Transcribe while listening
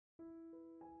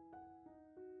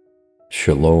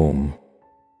Shalom.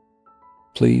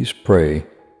 Please pray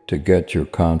to get your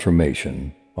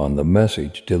confirmation on the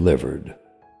message delivered.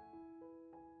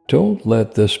 Don't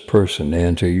let this person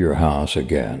enter your house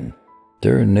again.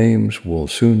 Their names will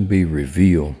soon be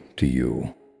revealed to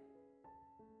you.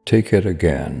 Take it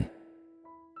again.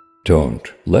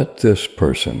 Don't let this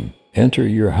person enter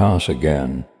your house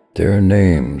again. Their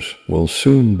names will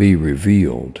soon be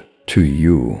revealed to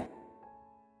you.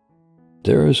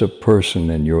 There is a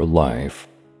person in your life,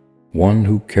 one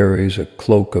who carries a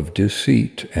cloak of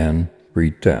deceit and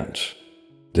pretense.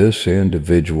 This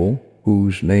individual,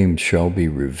 whose name shall be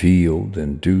revealed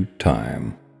in due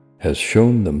time, has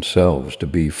shown themselves to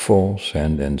be false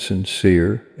and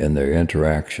insincere in their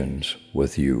interactions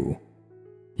with you.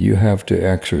 You have to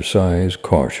exercise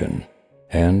caution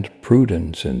and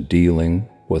prudence in dealing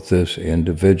with this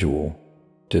individual.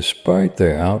 Despite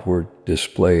their outward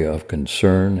display of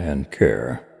concern and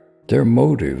care, their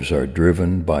motives are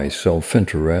driven by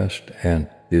self-interest and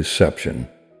deception.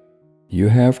 You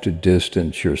have to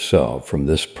distance yourself from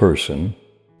this person.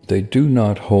 They do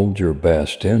not hold your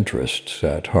best interests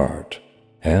at heart,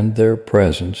 and their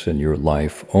presence in your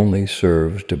life only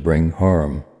serves to bring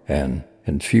harm and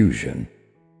confusion.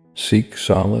 Seek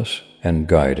solace and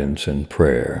guidance in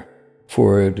prayer,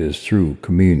 for it is through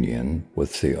communion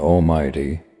with the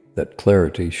Almighty that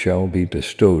clarity shall be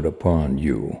bestowed upon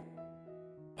you.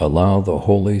 Allow the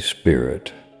Holy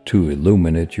Spirit to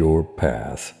illuminate your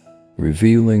path,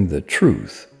 revealing the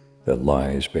truth that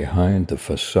lies behind the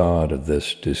facade of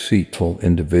this deceitful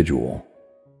individual.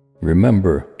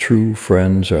 Remember, true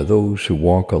friends are those who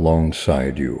walk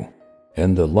alongside you,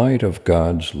 in the light of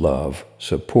God's love,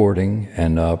 supporting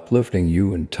and uplifting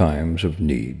you in times of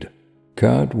need.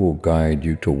 God will guide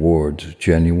you towards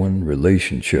genuine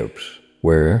relationships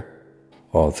where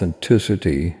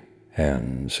authenticity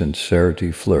and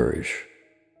sincerity flourish.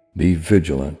 Be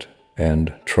vigilant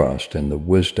and trust in the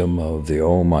wisdom of the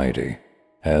Almighty,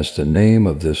 as the name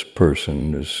of this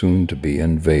person is soon to be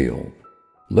unveiled.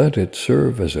 Let it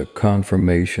serve as a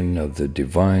confirmation of the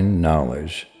divine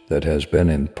knowledge that has been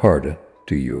imparted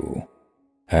to you.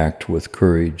 Act with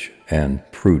courage and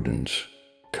prudence,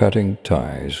 cutting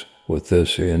ties with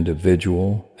this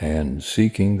individual and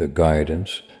seeking the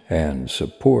guidance and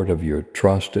support of your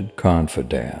trusted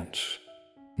confidants.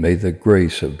 May the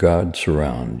grace of God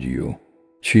surround you,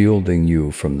 shielding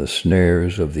you from the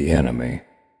snares of the enemy.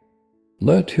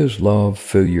 Let His love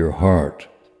fill your heart,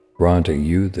 granting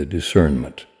you the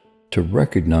discernment to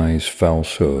recognize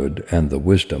falsehood and the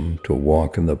wisdom to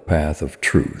walk in the path of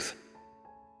truth.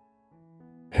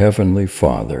 Heavenly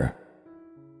Father,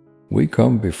 we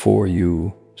come before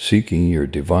you seeking your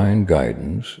divine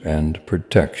guidance and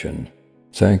protection.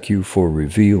 Thank you for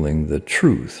revealing the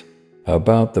truth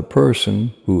about the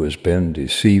person who has been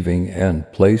deceiving and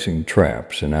placing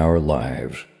traps in our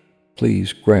lives.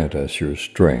 Please grant us your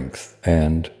strength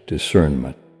and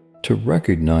discernment to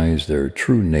recognize their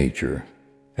true nature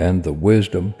and the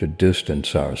wisdom to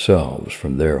distance ourselves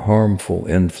from their harmful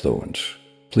influence.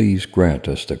 Please grant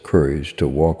us the courage to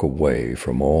walk away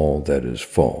from all that is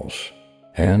false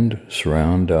and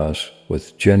surround us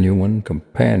with genuine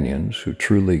companions who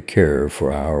truly care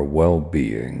for our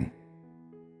well-being.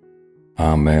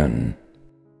 Amen.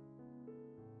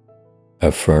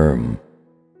 Affirm: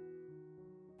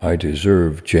 I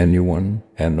deserve genuine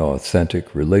and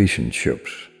authentic relationships,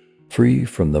 free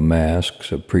from the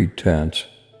masks of pretense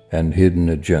and hidden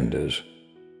agendas.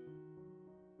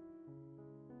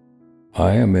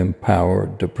 I am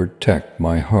empowered to protect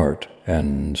my heart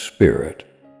and spirit,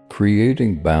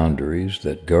 creating boundaries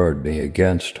that guard me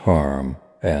against harm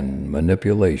and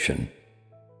manipulation.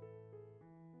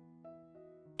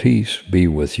 Peace be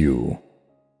with you.